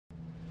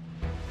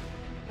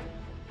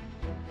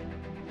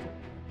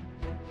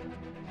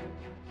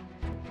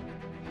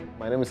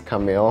My name is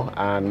Camille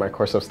and my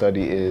course of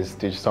study is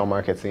digital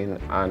marketing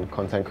and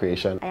content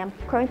creation. I am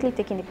currently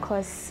taking a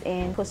course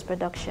in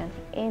post-production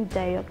in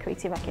Dayo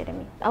Creative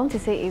Academy. I want to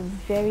say a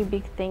very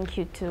big thank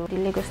you to the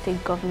Lagos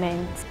State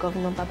government,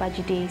 Governor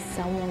Babajide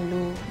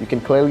Sanwo-Olu. You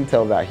can clearly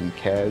tell that he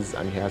cares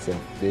and he has a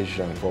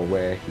vision for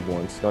where he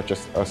wants not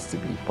just us to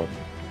be, but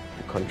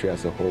the country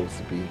as a whole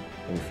to be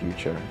in the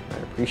future. I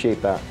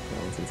appreciate that and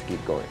I want him to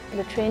keep going.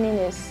 The training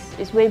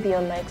is way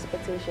beyond my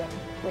expectation.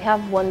 We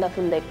have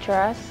wonderful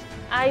lecturers.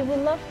 I would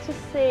love to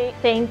say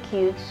thank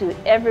you to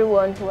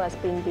everyone who has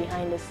been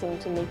behind the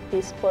scenes to make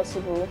this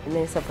possible. The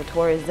Minister for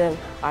Tourism,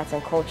 Arts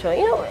and Culture,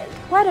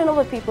 quite a number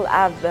of people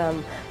have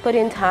put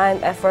in time,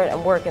 effort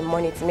and work and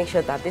money to make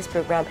sure that this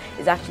program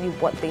is actually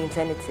what they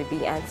intended to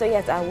be. And so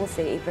yes, I will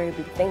say a very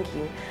big thank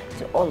you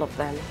to all of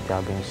them. They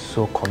have been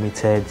so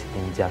committed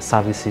in their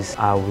services.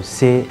 I would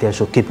say they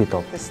should keep it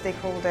up. The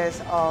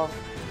stakeholders of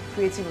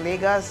Creative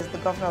Lagos, the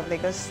Governor of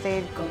Lagos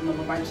State, Governor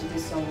Babajide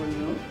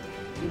Sanwo-Olu.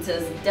 It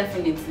has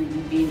definitely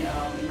been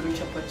a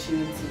great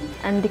opportunity.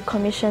 And the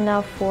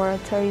Commissioner for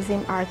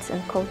Tourism, Arts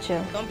and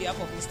Culture. On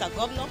behalf of Mr.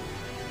 Governor,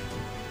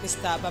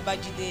 Mr.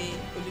 Babajide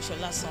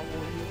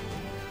Sanwo-Olu,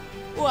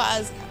 who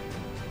has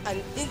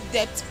an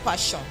in-depth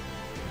passion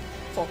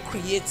for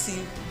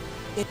creative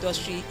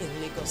industry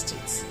in Lagos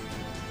State.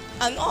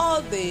 And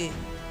all the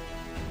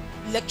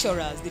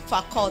lecturers, the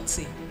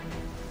faculty,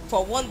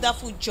 for a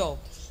wonderful job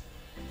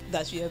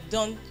that you have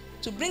done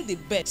to bring the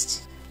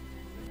best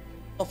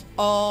of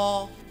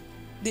all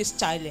this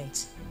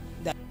talent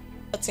that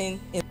is in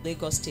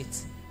Lagos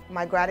State.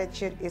 My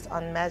gratitude is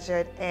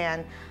unmeasured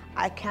and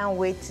I can't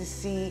wait to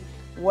see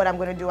what I'm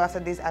going to do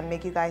after this and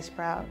make you guys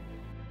proud.